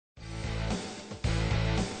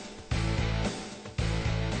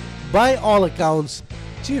By all accounts,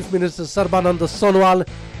 Chief Minister Sarbananda Sonowal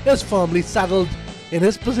is firmly saddled in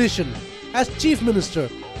his position as Chief Minister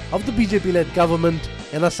of the BJP-led government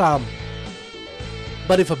in Assam.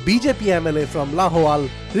 But if a BJP MLA from Sonowal,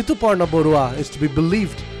 Rituparna Borua, is to be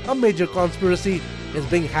believed, a major conspiracy is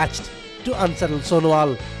being hatched to unsettle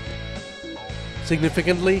Sonowal.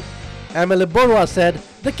 Significantly, MLA Borua said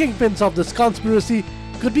the kingpins of this conspiracy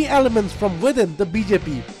could be elements from within the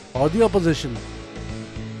BJP or the opposition.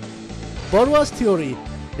 Borua's theory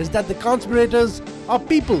is that the conspirators are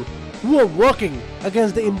people who are working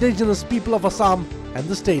against the indigenous people of Assam and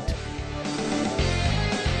the state.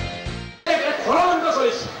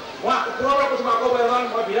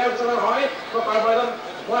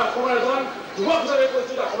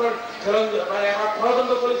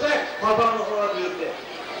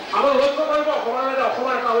 আমাৰ লক্ষ্য কৰিব সমানে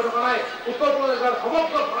অসমৰ এটা হৈ থকা নাই উত্তৰ প্ৰদেশৰ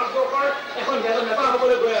সমগ্ৰ ভাৰতবৰ্ষৰ এখন নেতা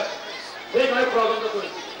হ'বলৈ গৈ আছে এই মই ষড়যন্ত্ৰ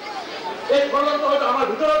কৰিছে এই ষড়যন্ত্ৰ হয়তো আমাৰ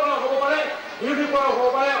ভিতৰৰ পৰা হ'ব পাৰে বিৰোধীৰ পৰা হ'ব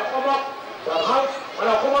পাৰে অসমক ভাল মানে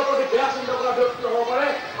অসমৰ প্ৰতি বেয়া চিন্তা কৰা ব্যক্তি হ'ব পাৰে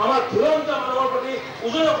আমাৰ ধুৰন্ত মানুহৰ প্ৰতি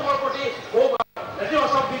উজনি অসমৰ প্ৰতি বহু এটি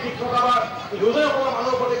অশান্তি দিশ থকা বা উজনি অসমৰ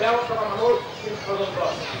মানুহৰ প্ৰতি বেয়া থকা মানুহৰ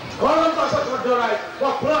ষড়যন্ত্ৰ আছে ধৈৰ্য নাই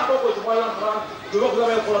মই পুৰা আকৌ কৈছোঁ মই যুৱক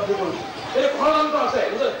হিচাপে উপলব্ধি কৰিছোঁ এই ষড়যন্ত্ৰ আছে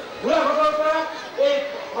বুঢ়া ঘৰৰ পৰা এই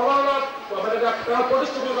সমাজত তেওঁৰ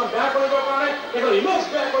প্ৰতিষ্ঠিতিখন বেয়া কৰিবৰ কাৰণে এটা ইমেজ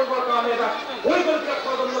বেয়া কৰিবৰ কাৰণে এটা পৰিকল্পিত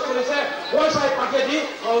ষড়যন্ত্ৰ চলিছে পইচাই পাতিয়ে দি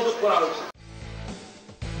সহযোগ কৰা হৈছে।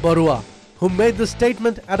 Borua, who made the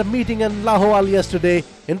statement at a meeting in Sonowal yesterday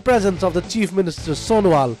in presence of the Chief Minister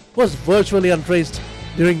Sonowal, was virtually untraced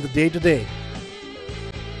during the day-to-day.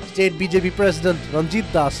 State BJP President Ranjit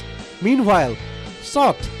Das, meanwhile,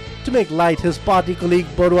 sought to make light his party colleague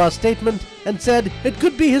Borua's statement and said it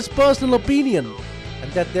could be his personal opinion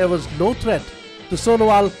and that there was no threat to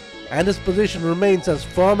Sonowal and his position remains as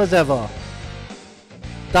firm as ever.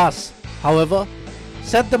 Das, however,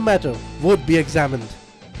 said the matter would be examined.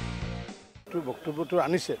 বক্তব্যটো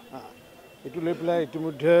আনিছে এটো লৈ পেলাই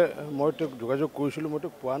ইতিমধ্যে মই তোক যোগাযোগ কৰিছিলো মই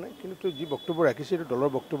তোক পোৱা নাই কিন্তু যি বক্তব্য ৰাখিছে এটো দলৰ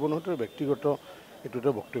বক্তব্য নহয় ব্যক্তিগত এটোটো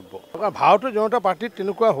বক্তব্য ভাৰতীয় জনতা পাৰ্টিত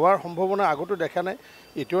তেনেকুৱা হোৱাৰ সম্ভাৱনা আগতো দেখা নাই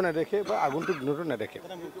এতিয়াও নেদেখে বা আগন্তুক দিনতো নেদেখে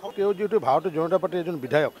তেওঁ যেটো ভাৰতীয় জনতা পাৰ্টিৰ এজন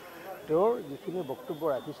বিধায়ক তেওঁৰ যিখিনি বক্তব্য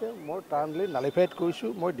ৰাখিছে মই টাৰ্নলি নালিফাইড কৰিছো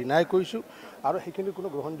মই ডিনাই কৰিছো আৰু সেইখিনি কোনো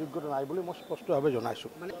গ্ৰহণযোগ্যতা নাই বুলি মই স্পষ্টভাৱে জনাইছো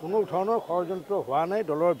কোনো ধৰণৰ ষড়যন্ত্ৰ হোৱা নাই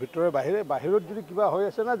দলৰ ভিতৰে বাহিৰত যদি কিবা হৈ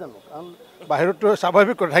আছে না জানো কাৰণ বাহিৰতো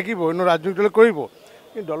স্বাভাৱিক কথা থাকিব অন্য ৰাজনৈতিক দলে কৰিব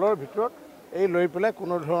কিন্তু দলৰ ভিতৰত এই লৈ পেলাই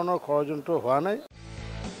কোনো ধৰণৰ ষড়যন্ত্ৰ হোৱা নাই।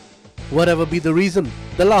 Whatever be the reason,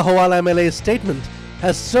 the Sonowal MLA's statement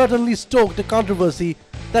has certainly stoked a controversy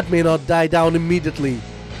that may not die down immediately.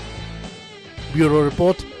 Bureau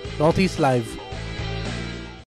Report, Northeast Live.